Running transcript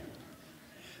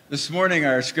This morning,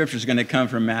 our scripture is going to come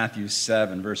from Matthew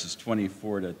 7, verses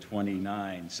 24 to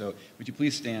 29. So would you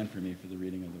please stand for me for the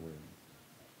reading of the word?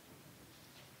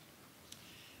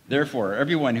 Therefore,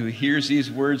 everyone who hears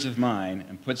these words of mine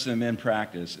and puts them in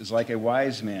practice is like a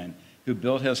wise man who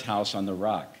built his house on the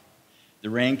rock. The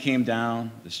rain came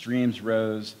down, the streams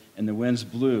rose, and the winds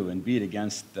blew and beat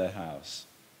against the house.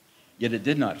 Yet it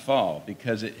did not fall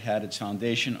because it had its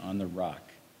foundation on the rock.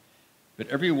 But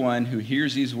everyone who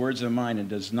hears these words of mine and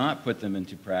does not put them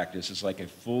into practice is like a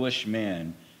foolish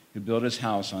man who built his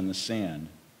house on the sand.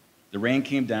 The rain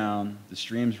came down, the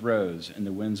streams rose, and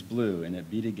the winds blew, and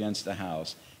it beat against the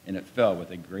house, and it fell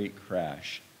with a great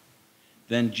crash.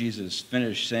 Then Jesus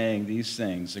finished saying these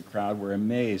things. The crowd were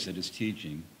amazed at his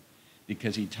teaching,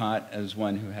 because he taught as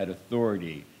one who had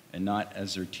authority and not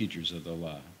as their teachers of the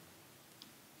law.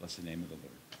 Bless the name of the Lord.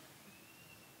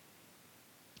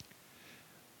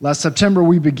 Last September,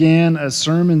 we began a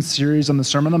sermon series on the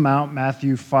Sermon on the Mount,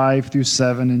 Matthew 5 through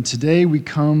 7, and today we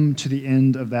come to the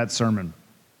end of that sermon.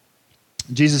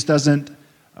 Jesus doesn't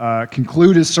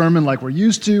conclude his sermon like we're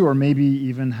used to, or maybe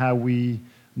even how we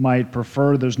might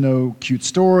prefer. There's no cute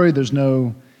story. There's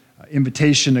no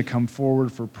invitation to come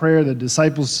forward for prayer. The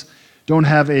disciples don't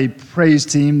have a praise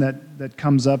team that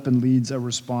comes up and leads a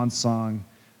response song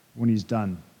when he's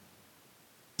done.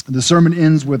 The sermon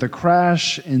ends with a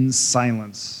crash in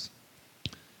silence.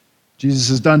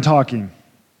 Jesus is done talking,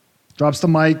 drops the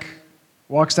mic,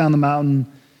 walks down the mountain,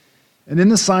 and in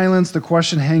the silence, the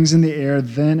question hangs in the air,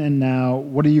 then and now,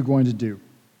 what are you going to do?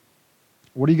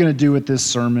 What are you going to do with this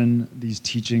sermon, these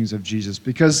teachings of Jesus?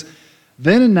 Because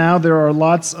then and now, there are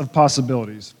lots of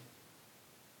possibilities.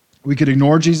 We could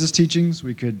ignore Jesus' teachings.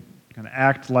 We could kind of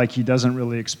act like he doesn't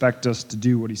really expect us to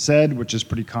do what he said, which is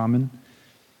pretty common.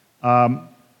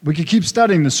 We could keep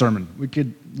studying the sermon. We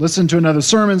could listen to another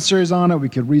sermon series on it. We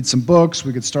could read some books.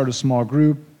 We could start a small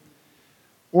group.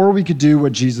 Or we could do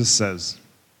what Jesus says.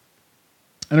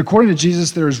 And according to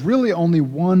Jesus, there is really only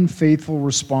one faithful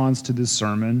response to this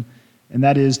sermon, and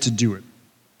that is to do it,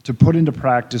 to put into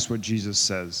practice what Jesus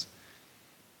says.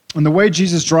 And the way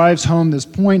Jesus drives home this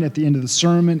point at the end of the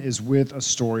sermon is with a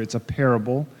story. It's a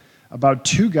parable about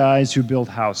two guys who build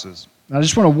houses. And I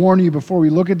just want to warn you before we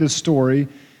look at this story,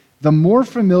 the more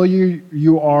familiar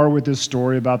you are with this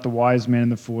story about the wise man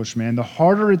and the foolish man, the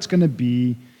harder it's going to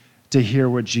be to hear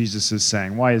what Jesus is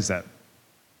saying. Why is that?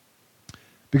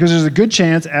 Because there's a good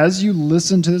chance as you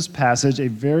listen to this passage, a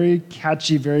very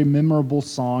catchy, very memorable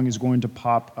song is going to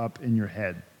pop up in your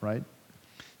head, right?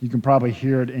 You can probably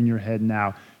hear it in your head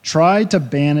now. Try to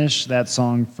banish that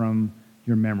song from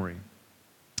your memory.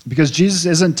 Because Jesus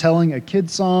isn't telling a kid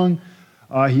song.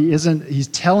 He's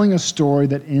telling a story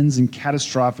that ends in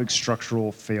catastrophic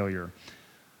structural failure.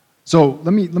 So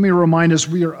let me remind us,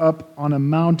 we are up on a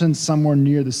mountain somewhere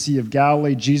near the Sea of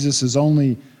Galilee. Jesus is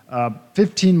only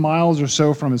 15 miles or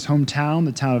so from his hometown,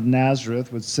 the town of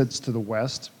Nazareth, which sits to the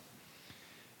west.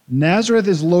 Nazareth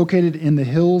is located in the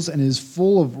hills and is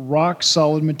full of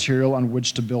rock-solid material on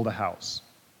which to build a house.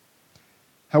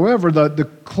 However, the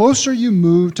closer you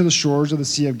move to the shores of the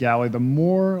Sea of Galilee, the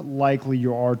more likely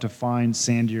you are to find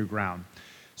sandier ground.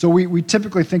 So we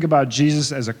typically think about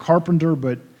Jesus as a carpenter,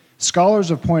 but scholars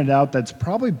have pointed out that it's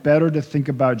probably better to think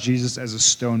about Jesus as a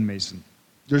stonemason.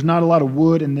 There's not a lot of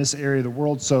wood in this area of the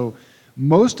world, so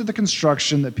most of the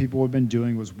construction that people have been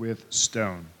doing was with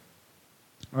stone.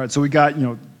 All right, so we got,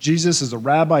 Jesus is a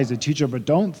rabbi, he's a teacher, but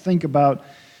don't think about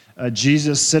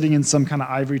Jesus sitting in some kind of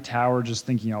ivory tower just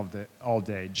thinking all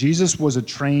day. Jesus was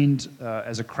trained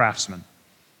as a craftsman.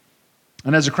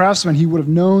 And as a craftsman, he would have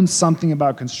known something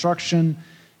about construction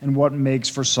and what makes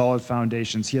for solid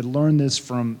foundations. He had learned this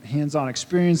from hands-on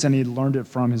experience, and he had learned it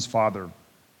from his father.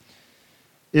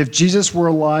 If Jesus were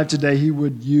alive today, he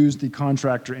would use the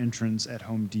contractor entrance at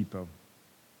Home Depot.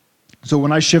 So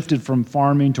when I shifted from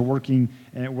farming to working,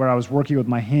 where I was working with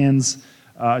my hands,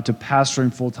 to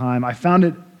pastoring full-time, I found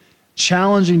it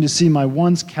challenging to see my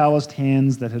once calloused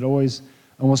hands that had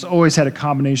almost always had a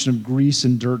combination of grease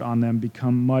and dirt on them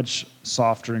become much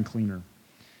softer and cleaner.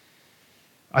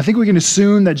 I think we can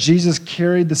assume that Jesus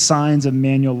carried the signs of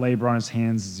manual labor on his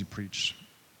hands as he preached.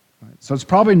 Right? So it's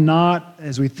probably not,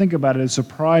 as we think about it, a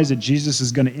surprise that Jesus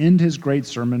is going to end his great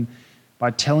sermon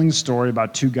by telling a story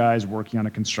about two guys working on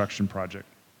a construction project.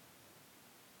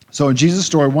 So in Jesus'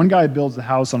 story, one guy builds the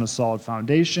house on a solid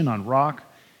foundation, on rock.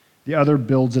 The other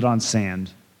builds it on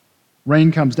sand.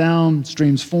 Rain comes down,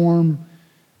 streams form,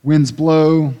 winds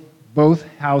blow, both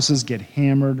houses get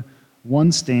hammered.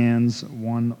 One stands,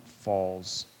 one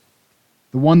falls.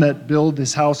 The one that built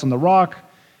his house on the rock,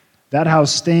 that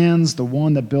house stands. The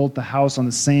one that built the house on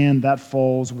the sand, that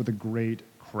falls with a great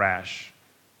crash.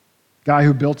 Guy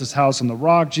who built his house on the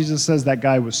rock, Jesus says that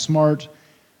guy was smart.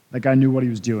 That guy knew what he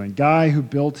was doing. Guy who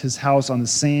built his house on the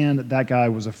sand, that guy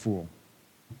was a fool.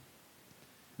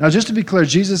 Now, just to be clear,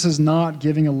 Jesus is not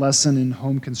giving a lesson in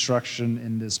home construction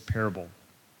in this parable.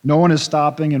 No one is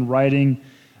stopping and writing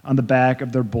on the back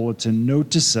of their bulletin,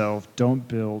 note to self, don't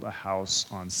build a house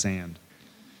on sand.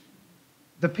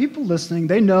 The people listening,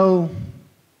 they know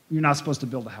you're not supposed to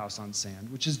build a house on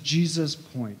sand, which is Jesus'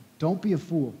 point. Don't be a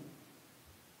fool.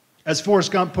 As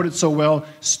Forrest Gump put it so well,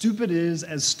 stupid is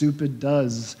as stupid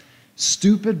does.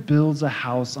 Stupid builds a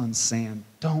house on sand.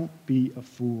 Don't be a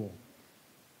fool.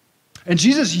 And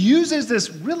Jesus uses this,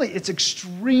 really, it's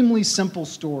extremely simple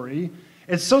story.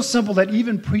 It's so simple that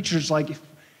even preachers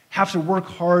have to work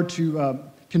hard to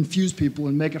confuse people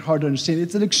and make it hard to understand.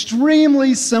 It's an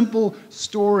extremely simple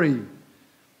story.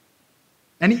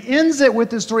 And he ends it with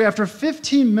this story after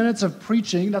 15 minutes of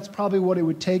preaching. That's probably what it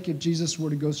would take if Jesus were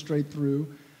to go straight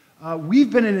through. We've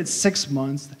been in it 6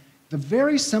 months. The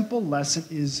very simple lesson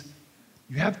is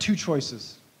you have two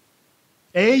choices.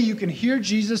 A, you can hear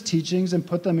Jesus' teachings and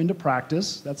put them into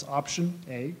practice. That's option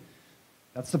A.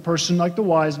 That's the person like the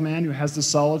wise man who has the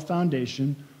solid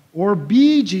foundation. Or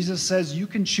B, Jesus says you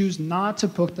can choose not to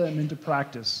put them into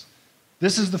practice.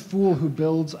 This is the fool who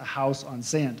builds a house on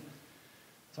sand.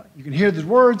 So you can hear the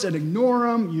words and ignore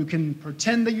them. You can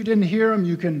pretend that you didn't hear them.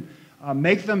 You can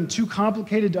make them too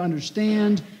complicated to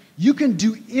understand. You can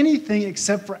do anything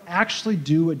except for actually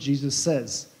do what Jesus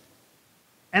says.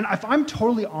 And if I'm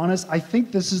totally honest, I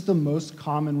think this is the most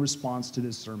common response to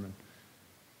this sermon.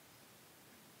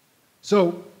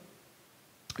 So,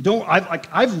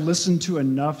 I've listened to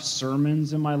enough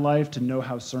sermons in my life to know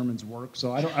how sermons work,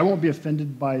 so I won't be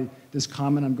offended by this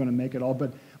comment I'm going to make at all,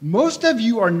 but most of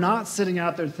you are not sitting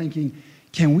out there thinking,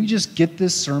 can we just get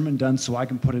this sermon done so I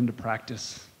can put it into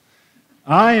practice?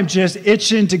 I am just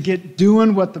itching to get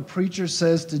doing what the preacher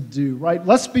says to do, right?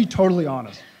 Let's be totally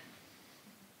honest.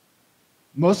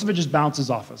 Most of it just bounces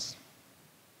off us.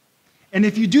 And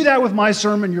if you do that with my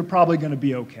sermon, you're probably going to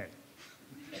be okay,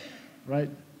 right?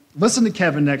 Listen to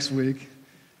Kevin next week.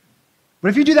 But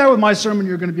if you do that with my sermon,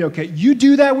 you're going to be okay. You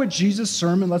do that with Jesus'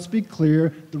 sermon, let's be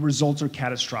clear, the results are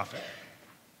catastrophic.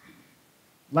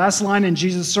 Last line in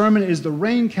Jesus' sermon is the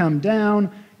rain came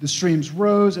down, the streams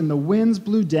rose, and the winds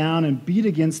blew down and beat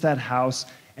against that house,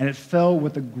 and it fell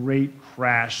with a great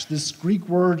crash. This Greek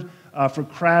word for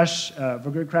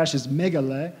great crash is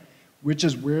megale, which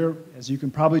is where, as you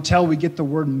can probably tell, we get the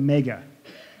word mega.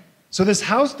 So this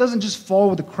house doesn't just fall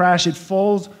with a crash, it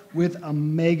falls with a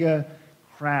mega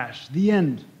crash. The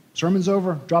end. Sermon's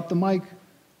over. Drop the mic.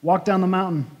 Walk down the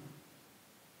mountain.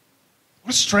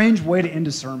 What a strange way to end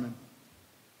a sermon.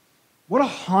 What a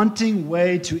haunting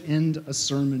way to end a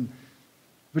sermon.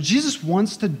 But Jesus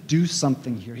wants to do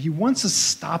something here. He wants to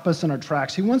stop us in our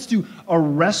tracks. He wants to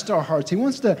arrest our hearts. He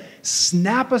wants to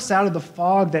snap us out of the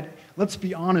fog that, let's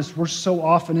be honest, we're so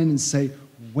often in and say,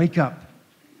 wake up.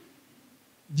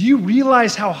 Do you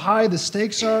realize how high the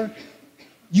stakes are?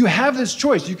 You have this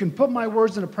choice. You can put my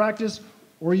words into practice,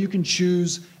 or you can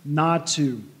choose not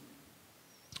to.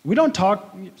 We don't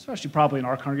talk, especially probably in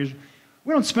our congregation,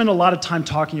 we don't spend a lot of time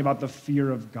talking about the fear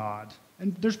of God.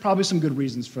 And there's probably some good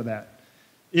reasons for that.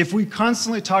 If we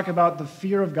constantly talk about the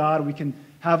fear of God, we can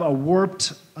have a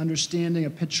warped understanding, a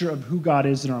picture of who God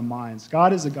is in our minds.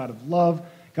 God is a God of love.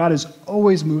 God is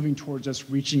always moving towards us,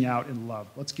 reaching out in love.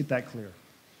 Let's get that clear.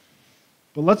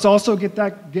 But let's also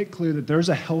get clear that there's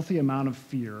a healthy amount of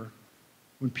fear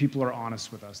when people are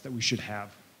honest with us that we should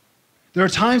have. There are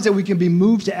times that we can be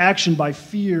moved to action by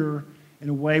fear in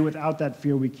a way without that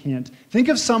fear we can't. Think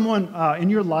of someone in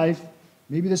your life,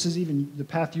 maybe this is even the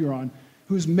path you're on,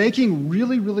 who's making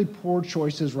really, really poor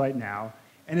choices right now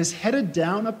and is headed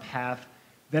down a path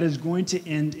that is going to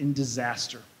end in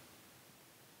disaster.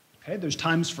 Okay, there's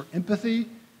times for empathy,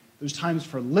 there's times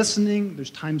for listening, there's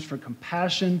times for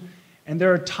compassion, and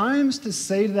there are times to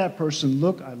say to that person,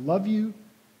 look, I love you.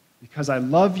 Because I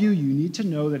love you, you need to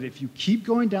know that if you keep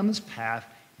going down this path,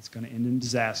 it's going to end in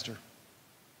disaster.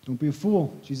 Don't be a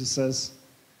fool, Jesus says.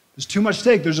 There's too much at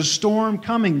stake. There's a storm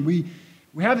coming. We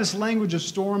have this language of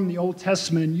storm in the Old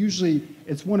Testament, and usually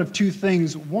it's one of two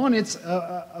things. One, it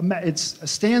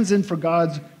stands in for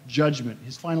God's judgment,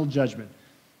 his final judgment.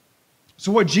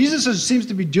 So what Jesus seems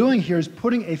to be doing here is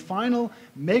putting a final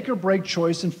make-or-break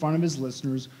choice in front of his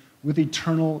listeners with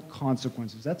eternal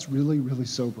consequences. That's really, really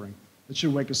sobering. It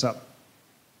should wake us up.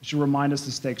 It should remind us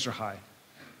the stakes are high.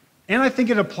 And I think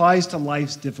it applies to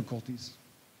life's difficulties.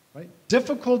 Right?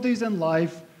 Difficulties in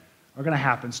life are going to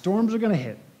happen. Storms are going to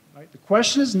hit. Right? The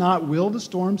question is not, will the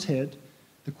storms hit?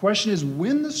 The question is,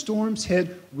 when the storms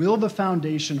hit, will the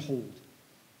foundation hold?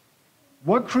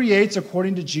 What creates,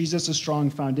 according to Jesus, a strong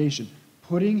foundation?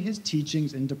 Putting his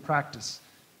teachings into practice.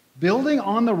 Building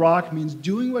on the rock means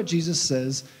doing what Jesus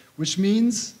says, which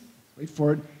means, wait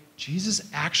for it, Jesus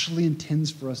actually intends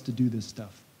for us to do this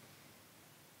stuff.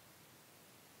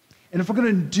 And if we're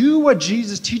going to do what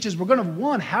Jesus teaches, we're going to,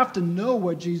 one, have to know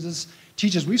what Jesus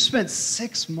teaches. We've spent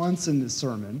 6 months in this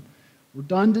sermon. We're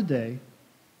done today.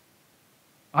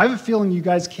 I have a feeling you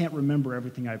guys can't remember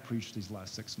everything I preached these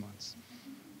last 6 months.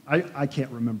 I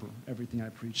can't remember everything I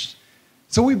preached.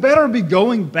 So we better be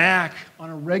going back on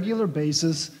a regular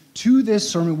basis to this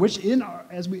sermon, which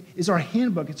is our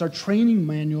handbook. It's our training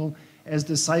manual as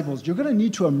disciples. You're going to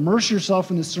need to immerse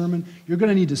yourself in the sermon. You're going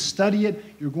to need to study it.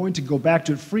 You're going to go back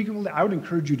to it frequently. I would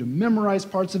encourage you to memorize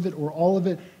parts of it or all of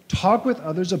it. Talk with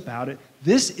others about it.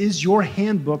 This is your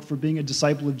handbook for being a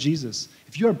disciple of Jesus.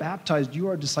 If you are baptized, you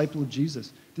are a disciple of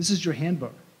Jesus. This is your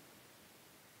handbook.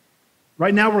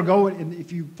 Right now we're going, and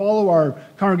if you follow our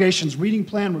congregation's reading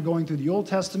plan, we're going through the Old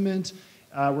Testament.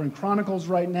 We're in Chronicles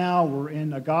right now. We're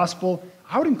in a Gospel.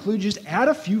 I would include just add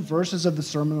a few verses of the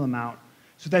Sermon on the Mount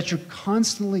so that you're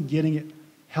constantly getting it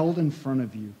held in front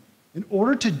of you. In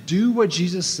order to do what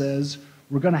Jesus says,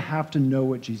 we're going to have to know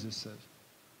what Jesus says.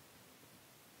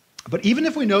 But even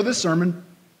if we know this sermon,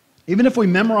 even if we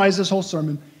memorize this whole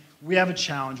sermon, we have a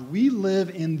challenge. We live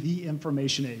in the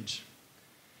information age.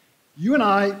 You and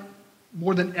I,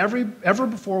 more than ever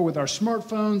before, with our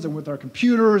smartphones and with our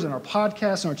computers and our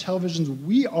podcasts and our televisions,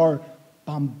 we are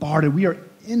bombarded. We are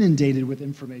inundated with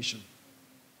information.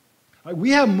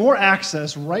 We have more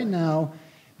access right now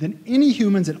than any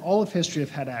humans in all of history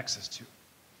have had access to,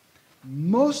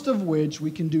 most of which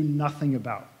we can do nothing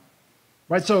about.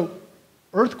 Right? So,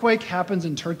 earthquake happens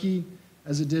in Turkey,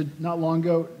 as it did not long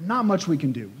ago. Not much we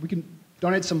can do. We can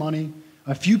donate some money.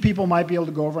 A few people might be able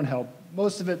to go over and help.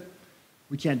 Most of it,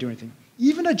 we can't do anything.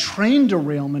 Even a train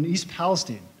derailment in East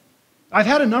Palestine. I've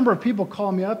had a number of people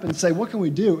call me up and say, what can we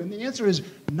do? And the answer is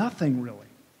nothing, really.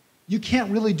 You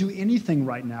can't really do anything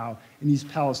right now in East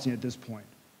Palestine at this point.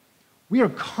 We are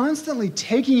constantly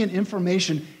taking in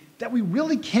information that we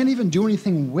really can't even do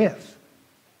anything with.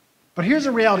 But here's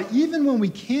the reality. Even when we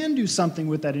can do something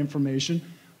with that information,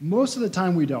 most of the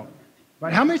time we don't.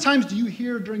 Right? How many times do you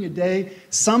hear during a day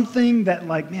something that,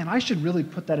 like, man, I should really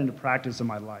put that into practice in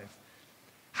my life?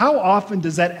 How often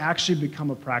does that actually become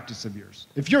a practice of yours?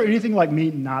 If you're anything like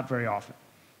me, not very often.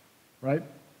 Right?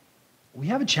 We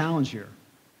have a challenge here.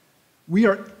 We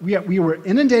were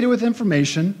inundated with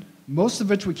information, most of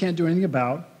which we can't do anything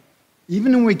about.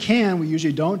 Even when we can, we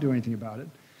usually don't do anything about it.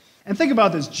 And think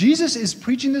about this. Jesus is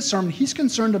preaching this sermon. He's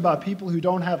concerned about people who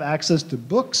don't have access to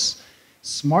books,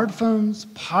 smartphones,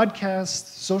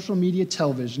 podcasts, social media,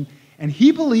 television, and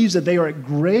he believes that they are at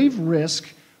grave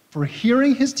risk for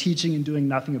hearing his teaching and doing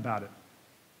nothing about it.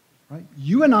 Right?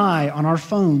 You and I, on our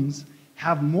phones,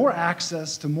 have more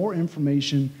access to more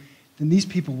information than these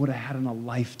people would have had in a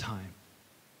lifetime.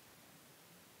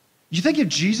 You think if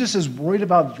Jesus is worried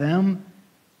about them,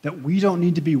 that we don't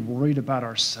need to be worried about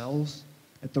ourselves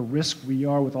at the risk we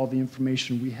are with all the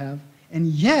information we have? And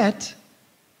yet,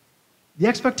 the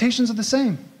expectations are the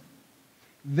same.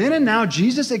 Then and now,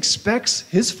 Jesus expects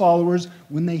his followers,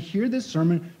 when they hear this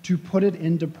sermon, to put it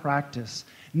into practice.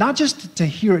 Not just to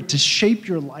hear it, to shape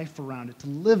your life around it, to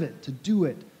live it, to do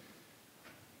it.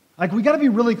 Like, we got to be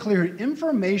really clear.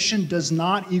 Information does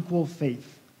not equal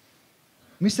faith.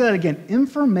 Let me say that again.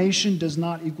 Information does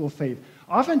not equal faith.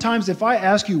 Oftentimes, if I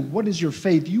ask you, what is your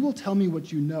faith, you will tell me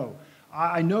what you know.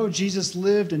 I know Jesus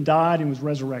lived and died and was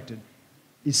resurrected.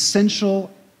 Essential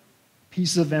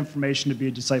piece of information to be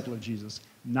a disciple of Jesus.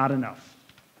 Not enough.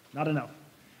 Not enough.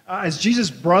 As Jesus'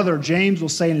 brother, James, will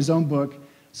say in his own book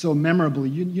so memorably,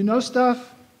 you know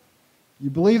stuff?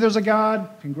 You believe there's a God?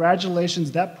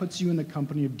 Congratulations, that puts you in the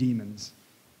company of demons.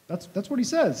 That's what he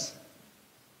says.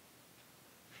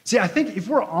 See, I think if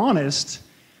we're honest,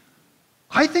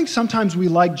 I think sometimes we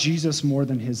like Jesus more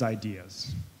than his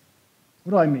ideas.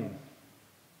 What do I mean?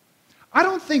 I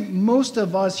don't think most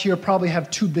of us here probably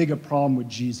have too big a problem with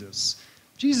Jesus.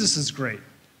 Jesus is great.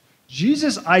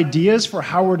 Jesus' ideas for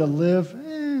how we're to live,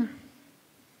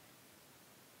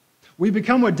 We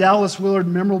become what Dallas Willard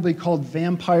memorably called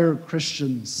vampire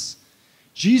Christians.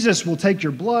 Jesus will take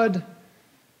your blood,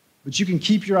 but you can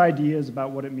keep your ideas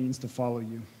about what it means to follow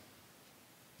you.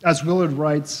 As Willard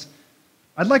writes,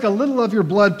 I'd like a little of your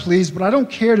blood, please, but I don't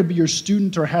care to be your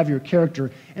student or have your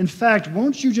character. In fact,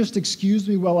 won't you just excuse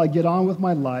me while I get on with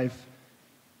my life,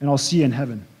 and I'll see you in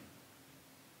heaven.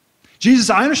 Jesus,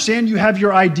 I understand you have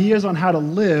your ideas on how to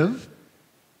live,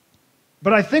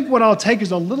 but I think what I'll take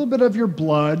is a little bit of your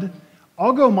blood.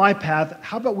 I'll go my path.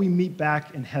 How about we meet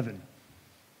back in heaven?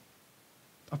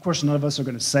 Of course, none of us are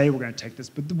going to say we're going to take this,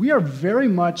 but we are very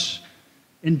much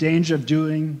in danger of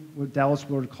doing what Dallas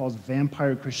Willard calls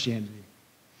vampire Christianity.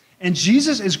 And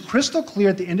Jesus is crystal clear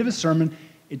at the end of his sermon,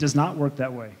 it does not work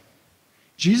that way.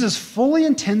 Jesus fully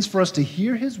intends for us to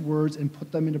hear his words and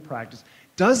put them into practice.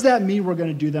 Does that mean we're going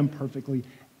to do them perfectly?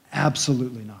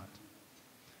 Absolutely not.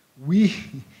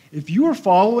 If you are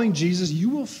following Jesus, you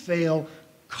will fail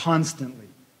constantly.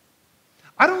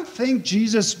 I don't think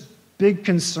Jesus' big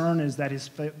concern is that his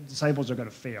disciples are going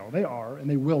to fail. They are, and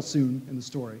they will soon in the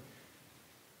story.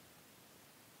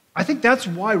 I think that's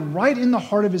why right in the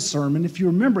heart of his sermon, if you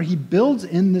remember, he builds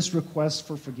in this request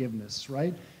for forgiveness,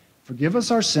 right? Forgive us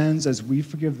our sins as we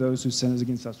forgive those who sin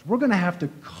against us. We're going to have to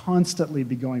constantly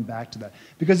be going back to that.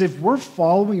 Because if we're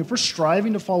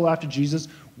striving to follow after Jesus,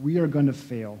 we are going to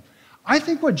fail. I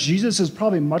think what Jesus is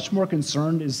probably much more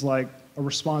concerned is like a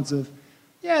response of,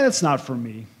 yeah, that's not for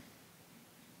me.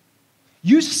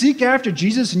 You seek after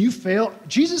Jesus and you fail.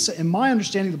 Jesus, in my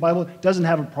understanding of the Bible, doesn't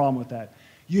have a problem with that.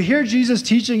 You hear Jesus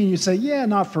teaching and you say, yeah,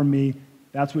 not for me.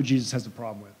 That's what Jesus has a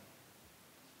problem with.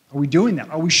 Are we doing that?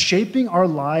 Are we shaping our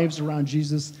lives around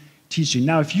Jesus' teaching?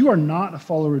 Now, if you are not a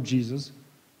follower of Jesus,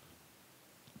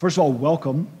 first of all,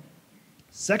 welcome.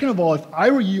 Second of all, if I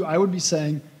were you, I would be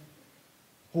saying,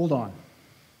 hold on.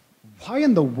 Why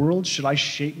in the world should I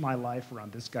shape my life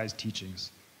around this guy's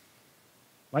teachings?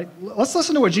 Right? Let's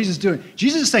listen to what Jesus is doing.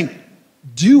 Jesus is saying,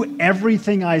 do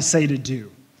everything I say to do.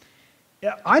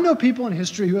 I know people in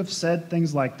history who have said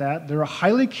things like that. They're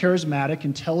highly charismatic,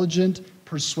 intelligent,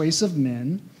 persuasive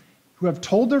men who have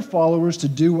told their followers to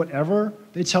do whatever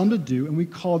they tell them to do, and we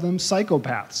call them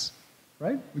psychopaths,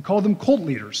 right? We call them cult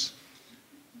leaders.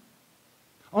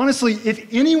 Honestly,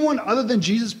 if anyone other than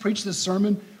Jesus preached this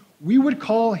sermon, we would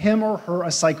call him or her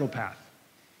a psychopath.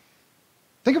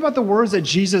 Think about the words that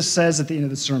Jesus says at the end of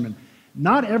the sermon.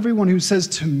 Not everyone who says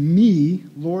to me,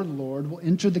 Lord, Lord, will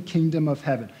enter the kingdom of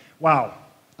heaven. Wow.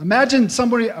 Imagine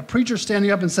a preacher standing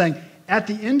up and saying, at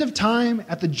the end of time,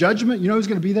 at the judgment, you know who's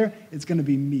going to be there? It's going to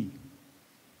be me.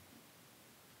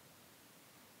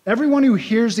 Everyone who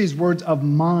hears these words of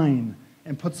mine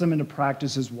and puts them into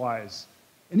practice is wise.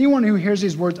 Anyone who hears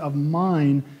these words of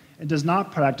mine and does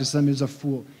not practice them is a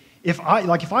fool. If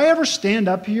I ever stand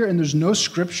up here and there's no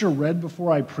scripture read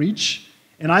before I preach,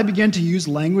 and I begin to use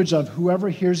language of whoever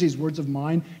hears these words of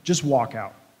mine, just walk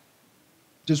out.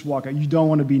 Just walk out. You don't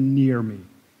want to be near me.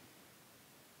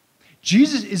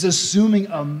 Jesus is assuming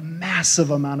a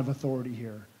massive amount of authority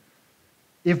here.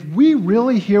 If we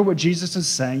really hear what Jesus is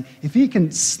saying, if he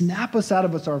can snap us out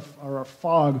of our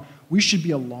fog, we should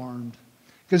be alarmed.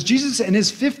 Because Jesus, in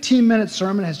his 15-minute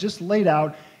sermon, has just laid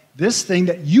out this thing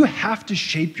that you have to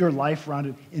shape your life around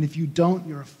it. And if you don't,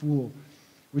 you're a fool.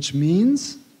 Which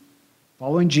means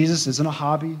following Jesus isn't a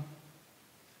hobby.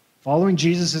 Following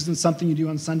Jesus isn't something you do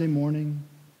on Sunday morning.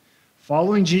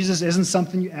 Following Jesus isn't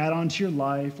something you add on to your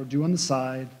life or do on the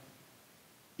side.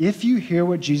 If you hear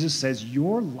what Jesus says,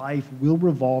 your life will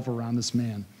revolve around this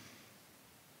man.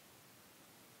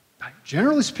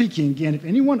 Generally speaking, again, if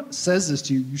anyone says this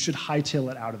to you, you should hightail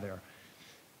it out of there.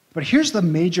 But here's the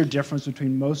major difference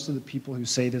between most of the people who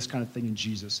say this kind of thing in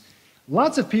Jesus.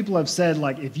 Lots of people have said,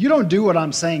 like, if you don't do what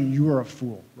I'm saying, you are a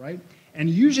fool, right? And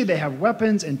usually they have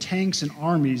weapons and tanks and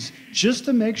armies just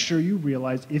to make sure you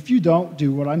realize if you don't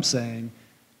do what I'm saying,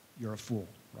 you're a fool,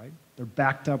 right? They're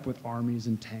backed up with armies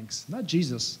and tanks. Not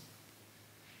Jesus.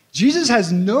 Jesus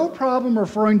has no problem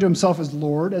referring to himself as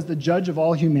Lord, as the judge of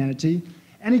all humanity,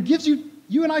 and he gives you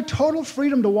and I total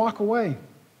freedom to walk away.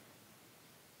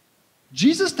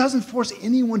 Jesus doesn't force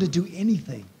anyone to do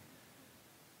anything.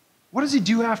 What does he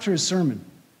do after his sermon?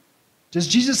 Does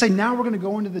Jesus say, now we're going to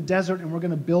go into the desert and we're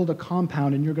going to build a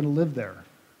compound and you're going to live there?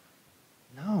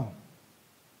 No.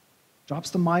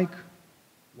 Drops the mic,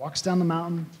 walks down the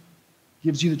mountain,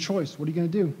 gives you the choice. What are you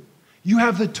going to do? You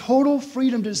have the total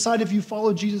freedom to decide if you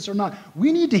follow Jesus or not.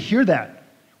 We need to hear that.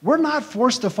 We're not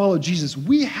forced to follow Jesus.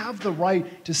 We have the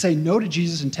right to say no to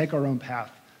Jesus and take our own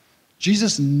path.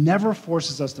 Jesus never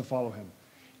forces us to follow him.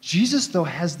 Jesus, though,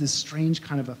 has this strange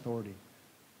kind of authority.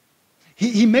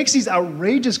 He makes these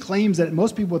outrageous claims that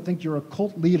most people would think you're a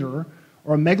cult leader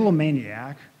or a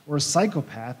megalomaniac or a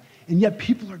psychopath, and yet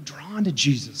people are drawn to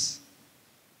Jesus.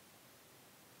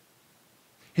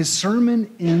 His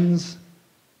sermon ends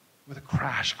with a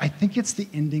crash. I think it's the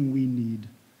ending we need.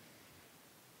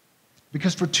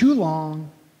 Because for too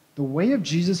long, the way of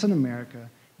Jesus in America,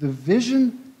 the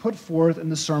vision put forth in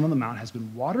the Sermon on the Mount has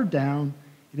been watered down,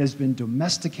 it has been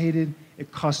domesticated,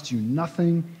 it costs you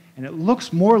nothing, and it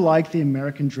looks more like the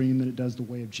American dream than it does the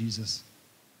way of Jesus.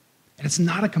 And it's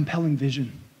not a compelling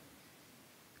vision.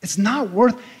 It's not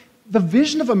worth, the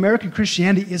vision of American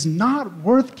Christianity is not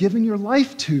worth giving your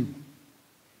life to.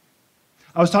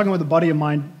 I was talking with a buddy of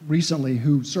mine recently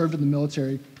who served in the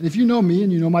military. And if you know me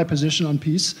and you know my position on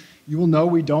peace, you will know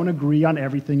we don't agree on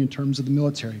everything in terms of the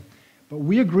military. But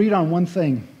we agreed on one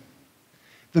thing.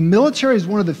 The military is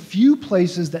one of the few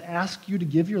places that ask you to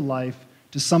give your life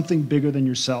to something bigger than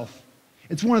yourself.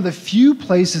 It's one of the few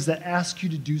places that ask you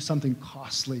to do something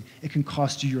costly. It can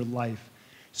cost you your life.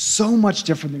 So much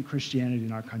different than Christianity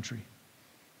in our country.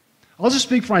 I'll just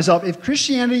speak for myself.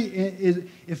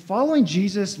 If following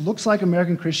Jesus looks like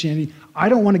American Christianity, I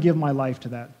don't want to give my life to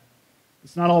that.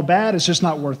 It's not all bad, it's just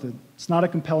not worth it. It's not a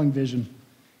compelling vision.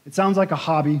 It sounds like a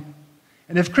hobby.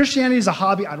 And if Christianity is a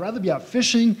hobby, I'd rather be out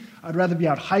fishing, I'd rather be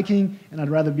out hiking, and I'd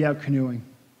rather be out canoeing.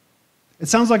 It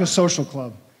sounds like a social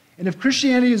club. And if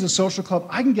Christianity is a social club,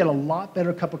 I can get a lot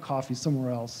better cup of coffee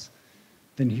somewhere else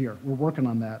than here. We're working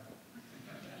on that.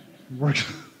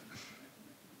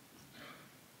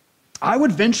 I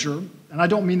would venture, and I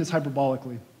don't mean this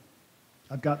hyperbolically,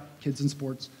 I've got kids in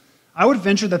sports, I would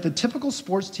venture that the typical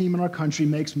sports team in our country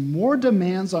makes more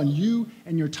demands on you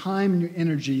and your time and your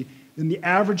energy than the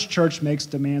average church makes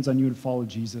demands on you to follow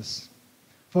Jesus.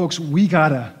 Folks, we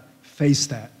gotta face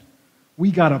that.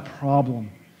 We got a problem.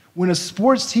 When a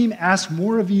sports team asks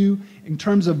more of you in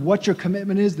terms of what your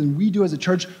commitment is than we do as a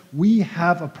church, we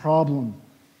have a problem.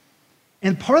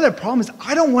 And part of that problem is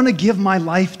I don't want to give my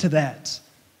life to that.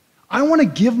 I want to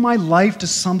give my life to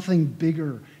something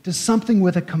bigger, to something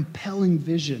with a compelling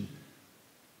vision.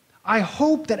 I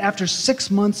hope that after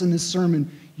 6 months in this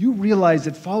sermon, you realize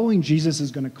that following Jesus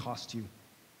is going to cost you.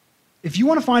 If you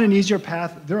want to find an easier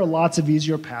path, there are lots of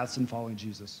easier paths than following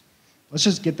Jesus. Let's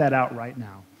just get that out right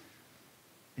now.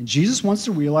 And Jesus wants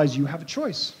to realize you have a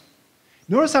choice.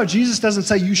 Notice how Jesus doesn't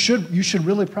say you should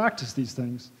really practice these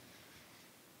things.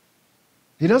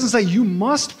 He doesn't say you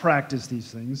must practice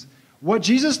these things. What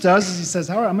Jesus does is he says,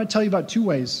 all right, I'm going to tell you about 2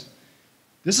 ways.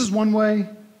 This is one way,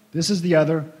 this is the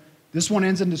other. This one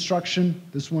ends in destruction,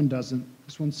 this one doesn't.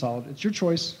 This one's solid. It's your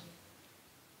choice.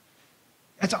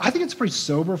 I think it's pretty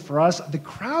sober for us. The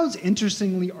crowds,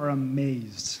 interestingly, are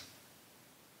amazed.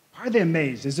 Why are they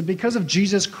amazed? Is it because of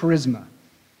Jesus' charisma?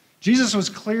 Jesus was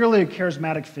clearly a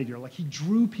charismatic figure. Like, he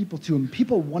drew people to him.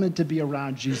 People wanted to be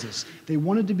around Jesus. They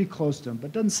wanted to be close to him, but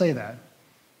it doesn't say that.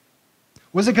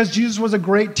 Was it because Jesus was a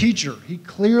great teacher? He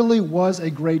clearly was a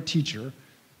great teacher,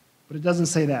 but it doesn't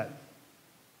say that.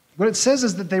 What it says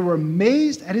is that they were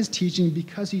amazed at his teaching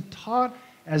because he taught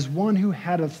as one who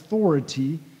had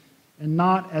authority and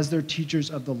not as their teachers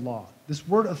of the law. This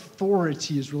word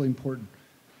authority is really important.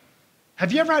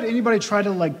 Have you ever had anybody try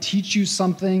to teach you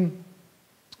something,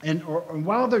 or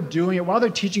while they're doing it, while they're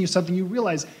teaching you something, you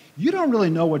realize you don't really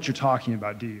know what you're talking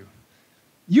about, do you?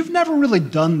 You've never really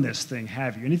done this thing,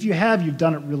 have you? And if you have, you've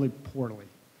done it really poorly.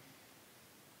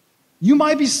 You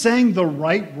might be saying the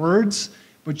right words,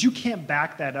 but you can't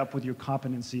back that up with your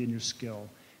competency and your skill.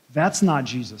 That's not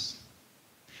Jesus.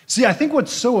 See, I think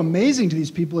what's so amazing to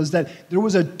these people is that there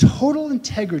was a total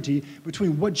integrity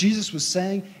between what Jesus was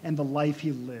saying and the life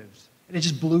he lived. And it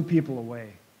just blew people away.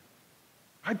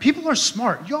 Right? People are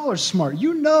smart. Y'all are smart.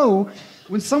 You know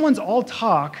when someone's all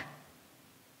talk,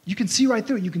 you can see right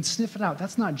through it. You can sniff it out.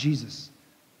 That's not Jesus.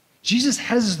 Jesus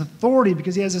has this authority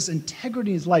because he has this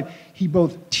integrity in his life. He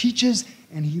both teaches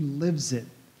and he lives it.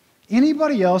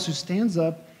 Anybody else who stands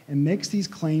up and makes these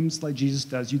claims like Jesus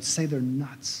does, you'd say they're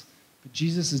nuts. But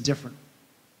Jesus is different.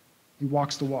 He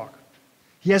walks the walk.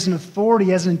 He has an authority,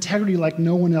 he has an integrity like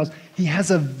no one else. He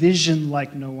has a vision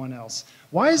like no one else.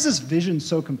 Why is this vision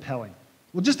so compelling?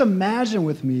 Well, just imagine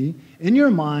with me, in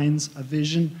your minds, a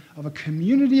vision of a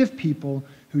community of people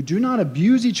who do not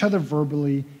abuse each other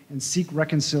verbally and seek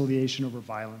reconciliation over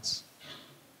violence.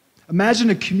 Imagine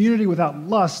a community without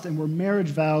lust and where marriage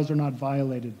vows are not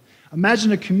violated.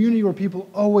 Imagine a community where people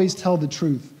always tell the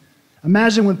truth.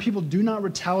 Imagine when people do not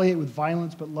retaliate with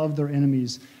violence but love their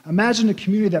enemies. Imagine a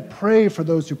community that prays for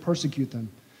those who persecute them.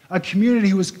 A community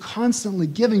who is constantly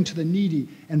giving to the needy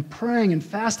and praying and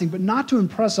fasting, but not to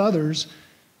impress others,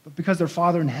 but because their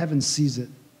Father in heaven sees it.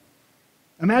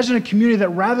 Imagine a community that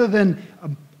rather than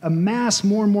amass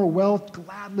more and more wealth,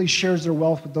 gladly shares their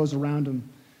wealth with those around them.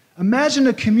 Imagine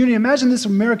a community, imagine this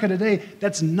America today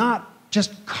that's not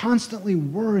just constantly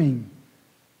worrying,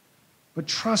 but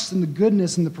trust in the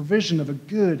goodness and the provision of a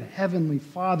good heavenly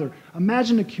Father.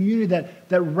 Imagine a community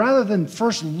that rather than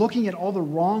first looking at all the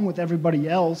wrong with everybody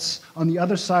else on the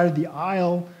other side of the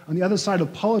aisle, on the other side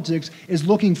of politics, is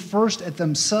looking first at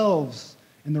themselves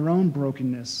and their own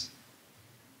brokenness.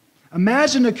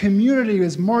 Imagine a community that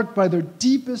is marked by their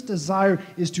deepest desire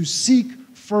is to seek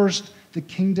first the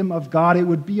kingdom of God. It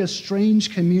would be a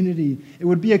strange community. It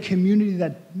would be a community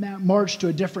that marched to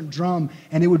a different drum,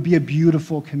 and it would be a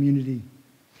beautiful community.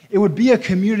 It would be a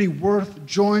community worth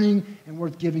joining and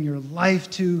worth giving your life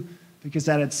to, because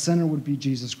at its center would be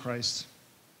Jesus Christ.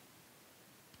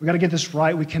 We've got to get this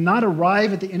right. We cannot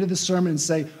arrive at the end of the sermon and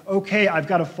say, okay, I've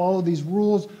got to follow these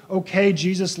rules. Okay,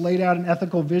 Jesus laid out an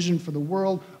ethical vision for the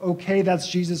world. Okay, that's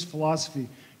Jesus' philosophy.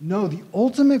 No, the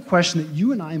ultimate question that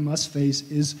you and I must face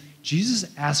is Jesus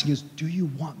asking us, do you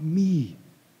want me?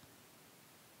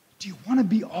 Do you want to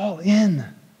be all in?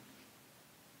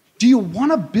 Do you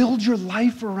want to build your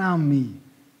life around me?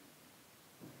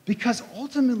 Because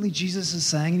ultimately Jesus is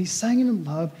saying, and he's saying it in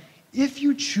love, if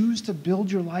you choose to build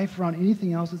your life around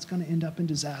anything else, it's going to end up in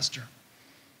disaster.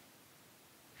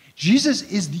 Jesus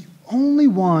is the only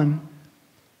one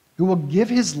who will give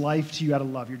his life to you out of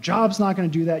love. Your job's not going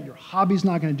to do that. Your hobby's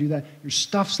not going to do that. Your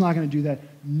stuff's not going to do that.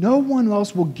 No one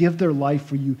else will give their life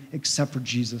for you except for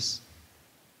Jesus.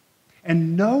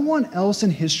 And no one else in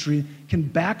history can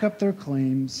back up their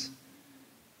claims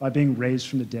by being raised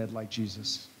from the dead like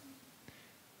Jesus.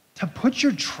 To put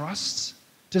your trust,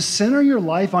 to center your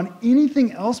life on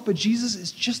anything else but Jesus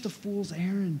is just a fool's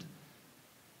errand.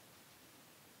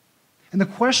 And the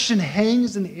question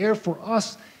hangs in the air for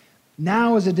us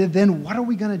now as it did then. What are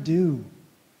we going to do?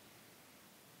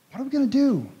 What are we going to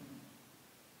do?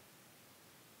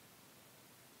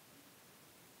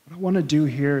 What I want to do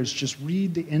here is just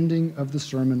read the ending of the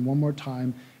sermon one more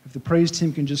time. If the praise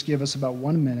team can just give us about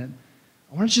 1 minute,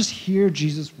 I want to just hear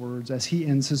Jesus' words as he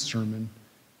ends his sermon.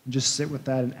 And just sit with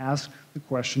that and ask the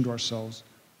question to ourselves,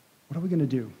 what are we going to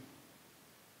do?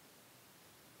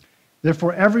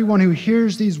 Therefore, everyone who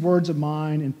hears these words of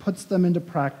mine and puts them into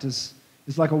practice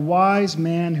is like a wise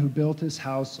man who built his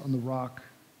house on the rock.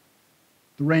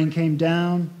 The rain came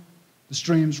down, the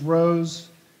streams rose,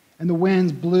 and the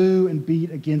winds blew and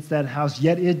beat against that house,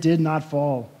 yet it did not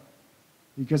fall,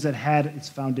 because it had its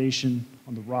foundation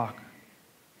on the rock.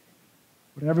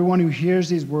 But everyone who hears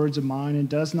these words of mine and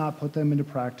does not put them into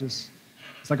practice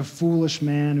is like a foolish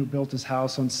man who built his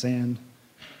house on sand.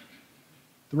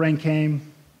 The rain came,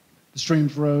 the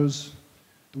streams rose,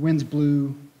 the winds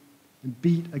blew and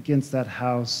beat against that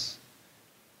house,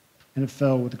 and it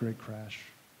fell with a great crash.